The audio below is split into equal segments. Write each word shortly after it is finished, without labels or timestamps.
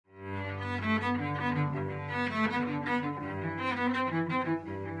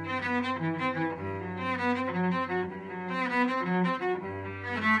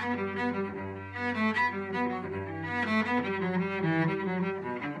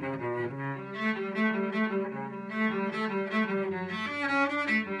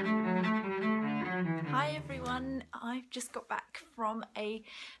just got back from a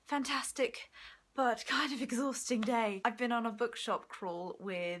fantastic but kind of exhausting day. I've been on a bookshop crawl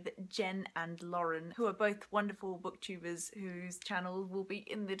with Jen and Lauren, who are both wonderful booktubers whose channel will be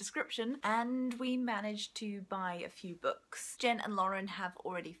in the description, and we managed to buy a few books. Jen and Lauren have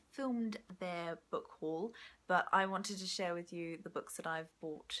already filmed their book haul, but I wanted to share with you the books that I've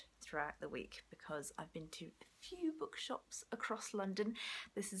bought throughout the week because I've been to a few bookshops across London.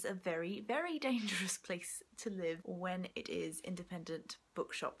 This is a very, very dangerous place to live when it is independent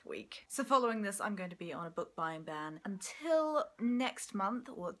bookshop week. So following this, I'm going to be on a book buying ban until next month,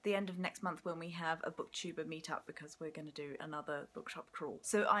 or at the end of next month when we have a booktuber meetup, because we're going to do another bookshop crawl.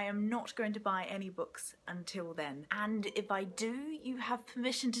 So I am not going to buy any books until then. And if I do, you have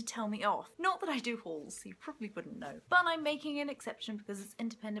permission to tell me off. Not that I do hauls, so you probably wouldn't know. But I'm making an exception because it's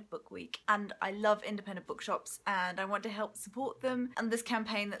independent book week and I love independent bookshops and I want to help support them, and this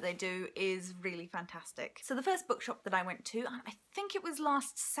campaign that they do is really fantastic. So the first bookshop that I went to, and I think it was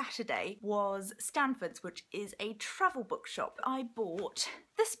last Saturday, was Stanford's, which is a travel bookshop. I bought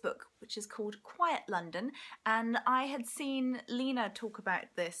this book, which is called Quiet London, and I had seen Lena talk about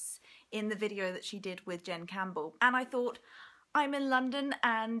this in the video that she did with Jen Campbell, and I thought, I'm in London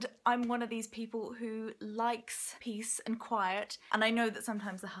and I'm one of these people who likes peace and quiet, and I know that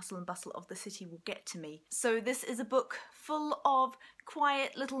sometimes the hustle and bustle of the city will get to me. So this is a book full of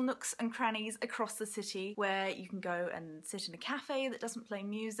quiet little nooks and crannies across the city where you can go and sit in a cafe that doesn't play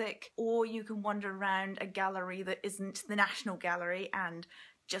music, or you can wander around a gallery that isn't the National Gallery and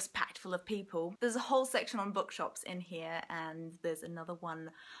just packed full of people. There's a whole section on bookshops in here, and there's another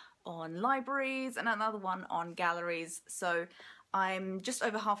one on libraries and another one on galleries, so I'm just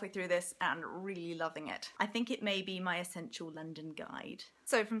over halfway through this and really loving it. I think it may be my essential London guide.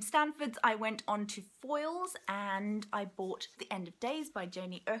 So from Stanford's I went on to Foyles and I bought The End of Days by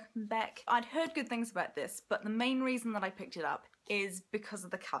Joni Erkenbeck. I'd heard good things about this, but the main reason that I picked it up is because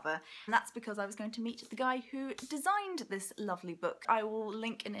of the cover, and that's because I was going to meet the guy who designed this lovely book. I will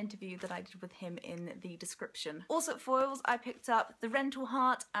link an interview that I did with him in the description. Also at Foyles I picked up The Rental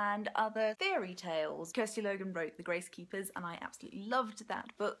Heart and Other Fairy Tales. Kirsty Logan wrote The Grace Keepers and I absolutely loved that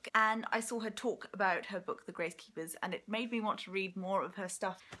book, and I saw her talk about her book The Grace Keepers and it made me want to read more of her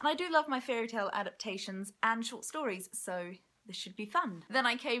stuff, and I do love my fairy tale adaptations and short stories, so this should be fun. Then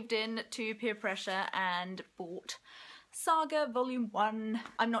I caved in to peer pressure and bought Saga Volume 1.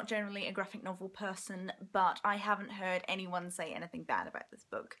 I'm not generally a graphic novel person, but I haven't heard anyone say anything bad about this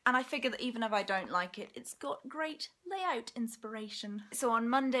book. And I figure that even if I don't like it, it's got great layout inspiration. So on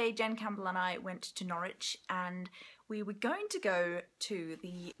Monday, Jen Campbell and I went to Norwich and we were going to go to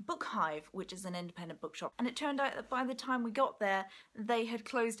the Book Hive, which is an independent bookshop, and it turned out that by the time we got there, they had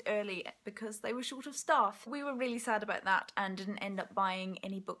closed early because they were short of staff. We were really sad about that and didn't end up buying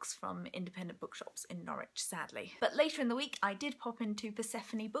any books from independent bookshops in Norwich, sadly. But later in the week, I did pop into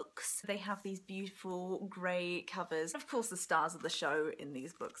Persephone Books. They have these beautiful grey covers. Of course, the stars of the show in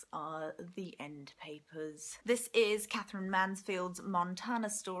these books are the end papers. This is Catherine Mansfield's Montana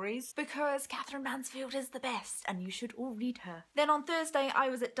Stories, because Catherine Mansfield is the best and you should all read her. Then on Thursday I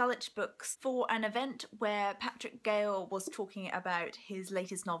was at Dulwich Books for an event where Patrick Gale was talking about his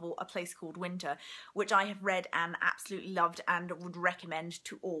latest novel, A Place Called Winter, which I have read and absolutely loved and would recommend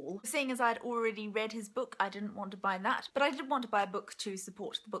to all. Seeing as I'd already read his book, I didn't want to buy that, but I did want to buy a book to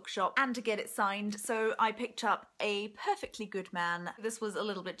support the bookshop and to get it signed, so I picked up A Perfectly Good Man. This was a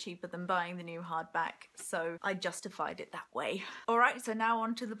little bit cheaper than buying the new hardback, so I justified it that way. Alright, so now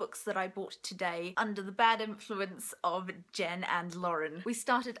on to the books that I bought today under the bad influence of Jen and Lauren. We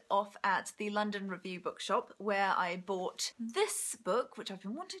started off at the London Review Bookshop where I bought this book, which I've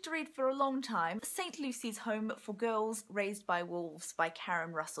been wanting to read for a long time, St. Lucy's Home for Girls Raised by Wolves by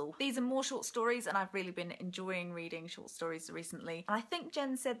Karen Russell. These are more short stories and I've really been enjoying reading short stories recently, and I think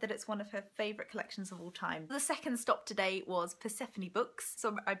Jen said that it's one of her favourite collections of all time. The second stop today was Persephone Books,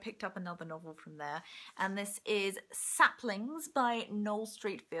 so I picked up another novel from there, and this is Saplings by Noel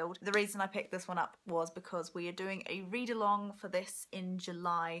Streatfeild. The reason I picked this one up was because we are doing a read-along for this in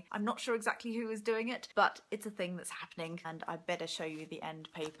July. I'm not sure exactly who is doing it, but it's a thing that's happening, and I better show you the end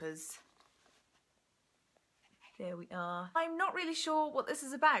papers. There we are. I'm not really sure what this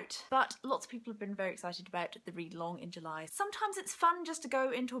is about, but lots of people have been very excited about the read-along in July. Sometimes it's fun just to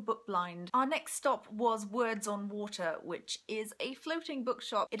go into a book blind. Our next stop was Words on Water, which is a floating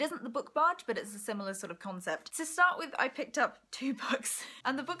bookshop. It isn't the book barge, but it's a similar sort of concept. To start with, I picked up 2 books,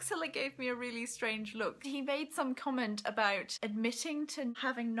 and the bookseller gave me a really strange look. He made some comment about admitting to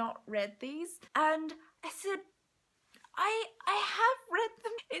having not read these, and I said, I have read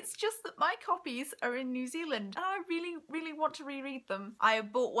them. It's just that my copies are in New Zealand and I really want to reread them. I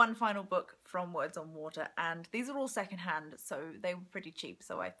bought one final book from Words on Water and these are all secondhand, so they were pretty cheap,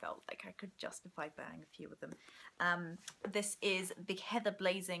 so I felt like I could justify buying a few of them. This is Big Heather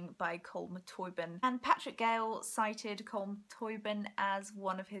Blazing by Colm Tóibín, and Patrick Gale cited Colm Tóibín as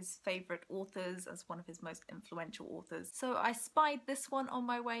one of his favourite authors, as one of his most influential authors. So I spied this one on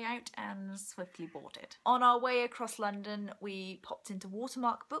my way out and swiftly bought it. On our way across London, we popped into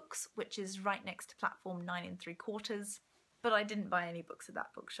Watermark Books, which is right next to platform 9 3/4, but I didn't buy any books at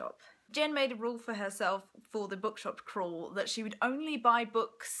that bookshop. Jen made a rule for herself for the bookshop crawl that she would only buy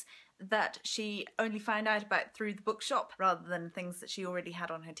books that she only found out about through the bookshop rather than things that she already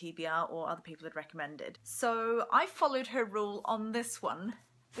had on her TBR or other people had recommended. So I followed her rule on this one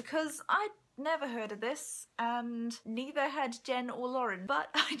because I'd never heard of this and neither had Jen or Lauren, but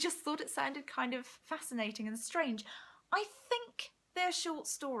I just thought it sounded kind of fascinating and strange. I think they're short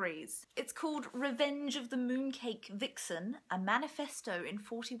stories. It's called Revenge of the Mooncake Vixen, a manifesto in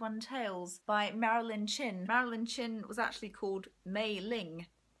 41 tales by Marilyn Chin. Marilyn Chin was actually called Mei Ling,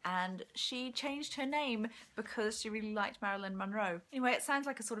 and she changed her name because she really liked Marilyn Monroe. Anyway, it sounds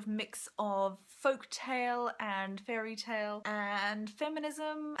like a sort of mix of folktale and fairy tale and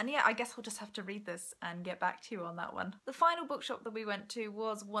feminism, and yeah, I guess I'll just have to read this and get back to you on that one. The final bookshop that we went to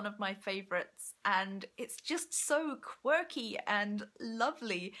was one of my favourites, and it's just so quirky and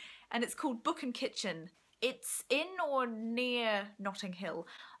lovely, and it's called Book and Kitchen. It's in or near Notting Hill.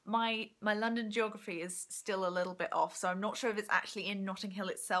 My London geography is still a little bit off, so I'm not sure if it's actually in Notting Hill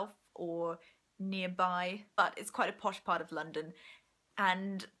itself or nearby, but it's quite a posh part of London.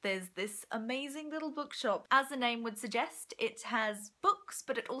 And there's this amazing little bookshop. As the name would suggest, it has books,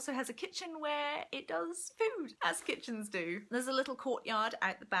 but it also has a kitchen where it does food, as kitchens do. There's a little courtyard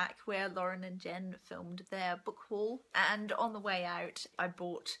out the back where Lauren and Jen filmed their book haul, and on the way out I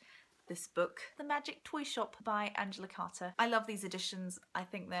bought this book, The Magic Toy Shop by Angela Carter. I love these editions. I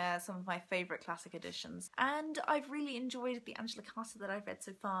think they're some of my favourite classic editions, and I've really enjoyed the Angela Carter that I've read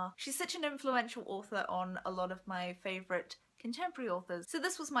so far. She's such an influential author on a lot of my favourite contemporary authors. So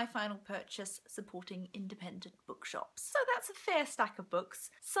this was my final purchase supporting independent bookshops. So that's a fair stack of books.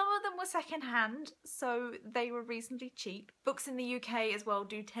 Some of them were second-hand, so they were reasonably cheap. Books in the UK as well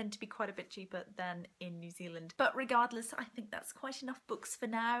do tend to be quite a bit cheaper than in New Zealand. But regardless, I think that's quite enough books for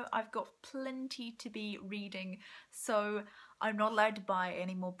now. I've got plenty to be reading, so I'm not allowed to buy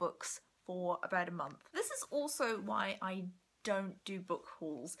any more books for about a month. This is also why I don't do book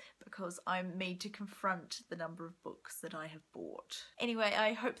hauls, because I'm made to confront the number of books that I have bought. Anyway,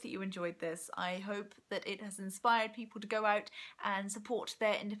 I hope that you enjoyed this. I hope that it has inspired people to go out and support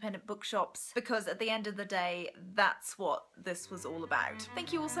their independent bookshops, because at the end of the day, that's what this was all about.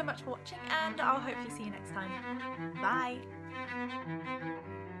 Thank you all so much for watching, and I'll hopefully see you next time. Bye!